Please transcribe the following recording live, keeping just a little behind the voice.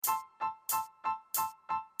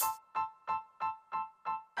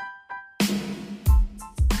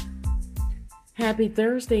Happy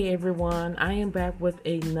Thursday, everyone. I am back with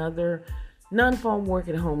another non-phone work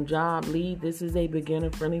at home job lead. This is a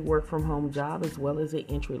beginner-friendly work from home job as well as an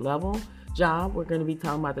entry-level job. We're going to be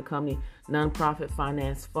talking about the company Nonprofit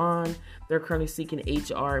Finance Fund. They're currently seeking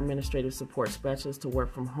HR administrative support specialists to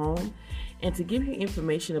work from home. And to give you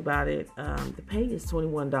information about it, the pay is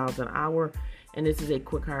 $21 an hour, and this is a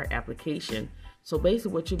quick hire application. So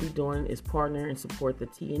basically what you'll be doing is partner and support the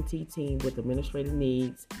TNT team with administrative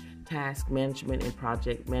needs, task management, and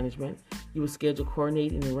project management. You will schedule,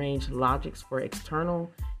 coordinate, and arrange logics for external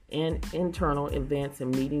and internal events and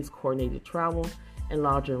meetings, coordinated travel, and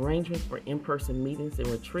lodging arrangements for in-person meetings and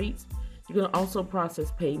retreats. You're going to also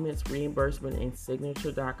process payments, reimbursement, and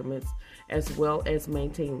signature documents, as well as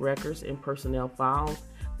maintain records and personnel files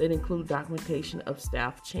that include documentation of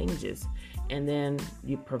staff changes. And then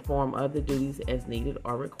you perform other duties as needed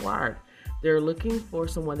or required. They're looking for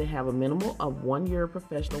someone to have a minimum of 1 year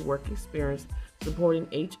professional work experience supporting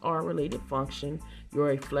HR-related function.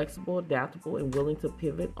 You're a flexible, adaptable, and willing to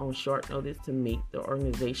pivot on short notice to meet the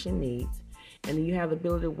organization needs. And then you have the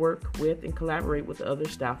ability to work with and collaborate with other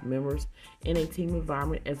staff members in a team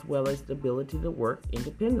environment, as well as the ability to work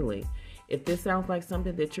independently. If this sounds like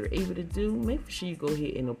something that you're able to do, make sure you go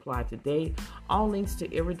ahead and apply today. All links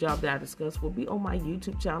to every job that I discuss will be on my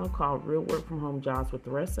YouTube channel called Real Work From Home Jobs with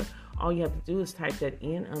Theresa. All you have to do is type that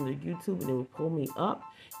in under YouTube and it will pull me up.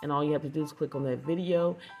 And all you have to do is click on that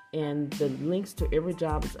video, and the links to every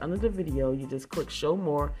job is under the video. You just click show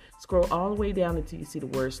more, scroll all the way down until you see the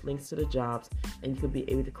words links to the jobs, and you can be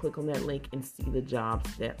able to click on that link and see the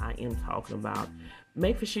jobs that I am talking about.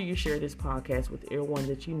 Make sure you share this podcast with everyone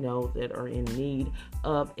that you know that are in need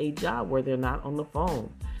of a job where they're not on the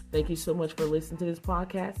phone. Thank you so much for listening to this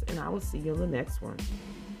podcast, and I will see you on the next one.